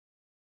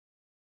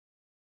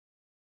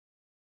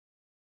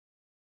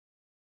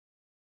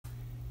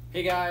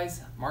Hey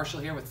guys,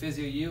 Marshall here with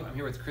PhysioU. I'm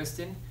here with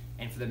Kristen,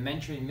 and for the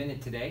Mentoring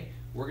Minute today,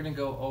 we're going to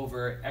go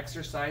over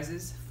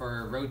exercises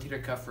for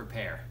rotator cuff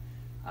repair.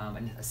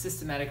 A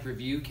systematic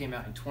review came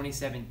out in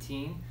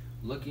 2017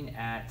 looking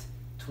at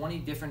 20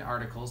 different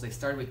articles. They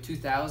started with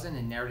 2,000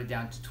 and narrowed it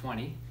down to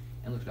 20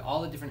 and looked at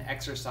all the different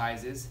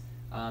exercises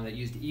that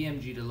used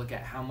EMG to look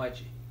at how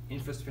much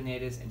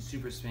infraspinatus and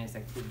supraspinatus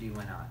activity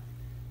went on.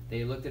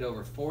 They looked at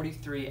over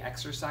 43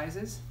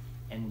 exercises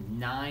and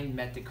 9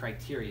 met the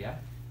criteria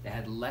that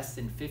had less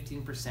than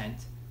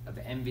 15% of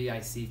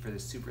MVIC for the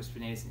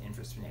supraspinatus and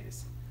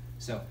infraspinatus.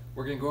 So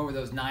we're going to go over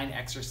those 9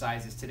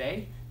 exercises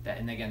today,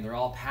 and again, they're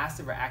all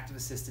passive or active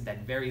assisted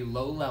at very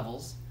low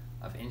levels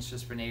of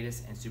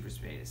infraspinatus and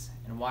supraspinatus.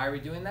 And why are we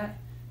doing that?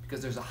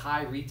 Because there's a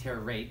high re-tear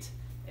rate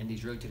in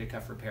these rotator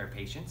cuff repair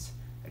patients,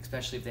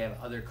 especially if they have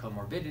other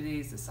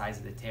comorbidities, the size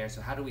of the tear. So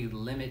how do we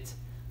limit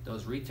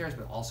those re-tears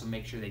but also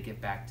make sure they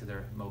get back to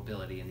their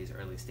mobility in these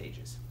early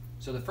stages?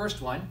 So the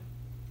first one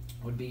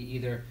would be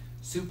either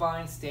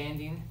supine,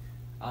 standing,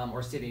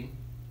 or sitting,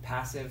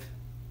 passive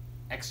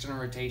external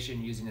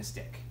rotation using a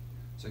stick.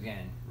 So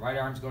again, right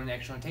arm's going in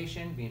external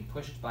rotation, being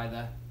pushed by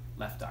the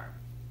left arm.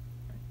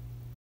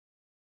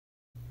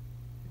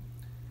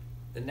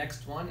 The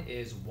next one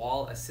is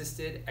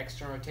wall-assisted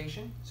external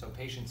rotation. So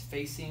patients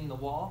facing the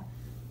wall,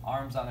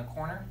 arms on the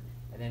corner,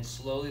 and then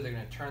slowly they're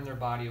going to turn their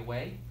body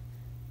away,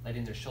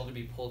 letting their shoulder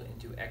be pulled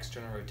into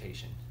external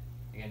rotation.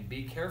 Again,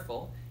 be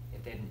careful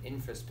if they have an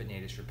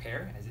infraspinatus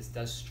repair, as this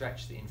does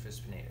stretch the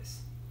infraspinatus.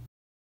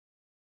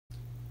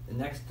 The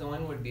next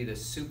one would be the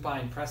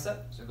supine press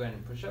up. So go ahead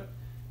and push up.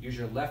 Use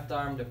your left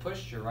arm to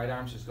push, your right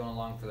arm's just going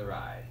along for the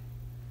ride.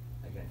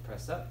 Again,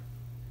 press up,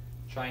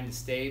 trying to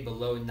stay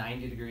below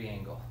 90-degree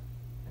angle.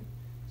 Okay.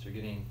 So you're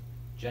getting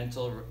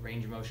gentle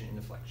range of motion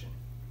into flexion.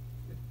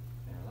 Good.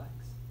 And relax.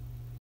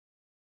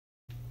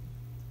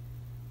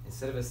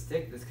 Instead of a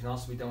stick, this can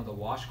also be done with a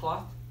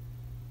washcloth.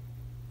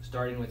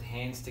 Starting with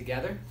hands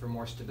together for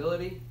more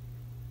stability.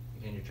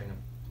 Again, you're trying to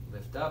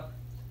lift up,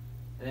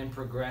 and then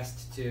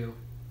progressed to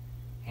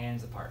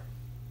hands apart.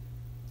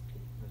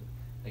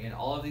 Again,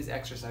 all of these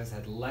exercises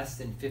had less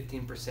than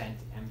 15%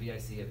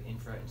 MVIC of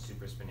infra and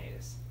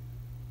supraspinatus.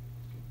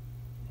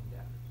 And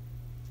down.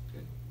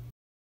 Good.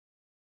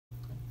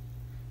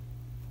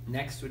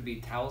 Next would be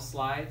towel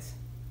slides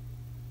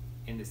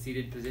in the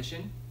seated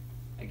position.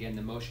 Again,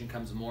 the motion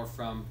comes more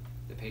from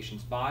the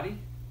patient's body.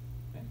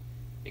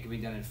 It can be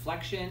done in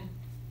flexion,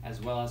 as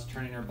well as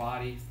turning our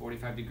body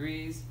 45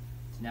 degrees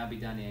to now be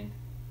done in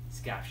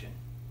scaption.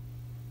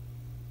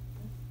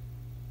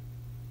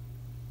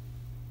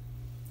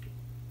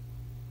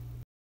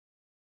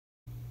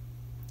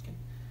 Okay.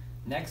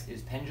 Next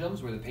is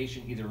pendulums, where the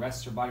patient either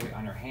rests her body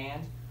on her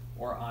hand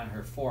or on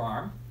her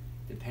forearm,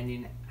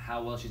 depending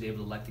how well she's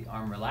able to let the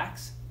arm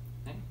relax.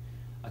 Okay.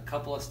 A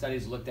couple of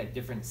studies looked at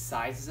different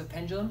sizes of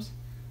pendulums.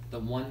 The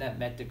one that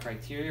met the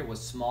criteria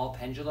was small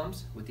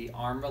pendulums with the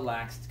arm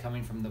relaxed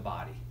coming from the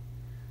body.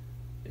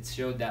 It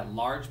showed that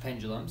large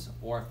pendulums,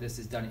 or if this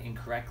is done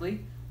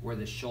incorrectly, where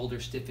the shoulder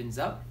stiffens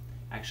up,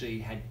 actually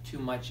had too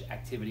much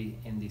activity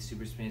in the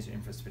supraspinatus or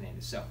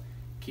infraspinatus. So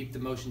keep the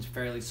motions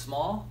fairly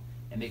small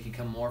and make it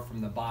come more from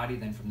the body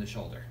than from the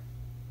shoulder.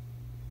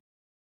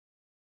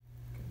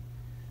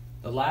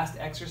 The last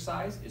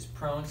exercise is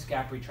prone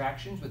SCAP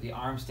retractions with the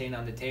arm staying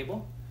on the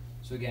table.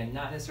 So again,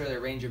 not necessarily a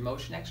range of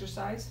motion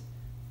exercise,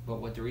 but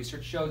what the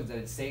research shows is that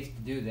it's safe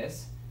to do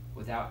this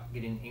without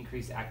getting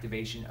increased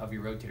activation of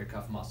your rotator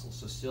cuff muscles.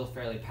 So still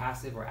fairly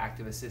passive or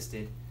active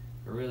assisted,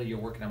 but really you're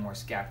working on more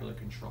scapular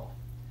control.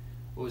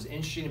 What was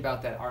interesting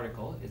about that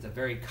article is a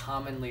very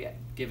commonly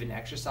given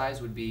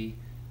exercise would be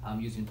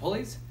using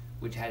pulleys,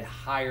 which had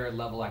higher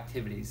level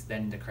activities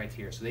than the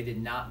criteria. So they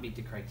did not meet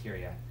the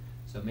criteria.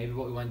 So maybe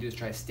what we want to do is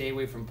try to stay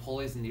away from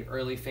pulleys in the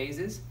early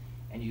phases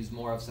and use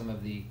more of some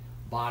of the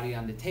body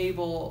on the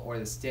table or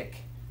the stick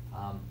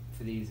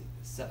for these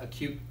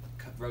acute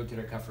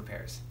rotator cuff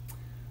repairs.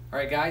 All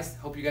right, guys,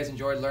 hope you guys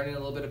enjoyed learning a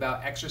little bit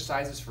about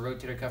exercises for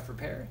rotator cuff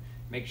repair.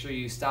 Make sure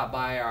you stop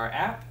by our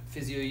app,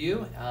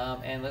 PhysioU,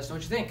 and let us know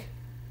what you think.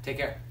 Take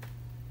care.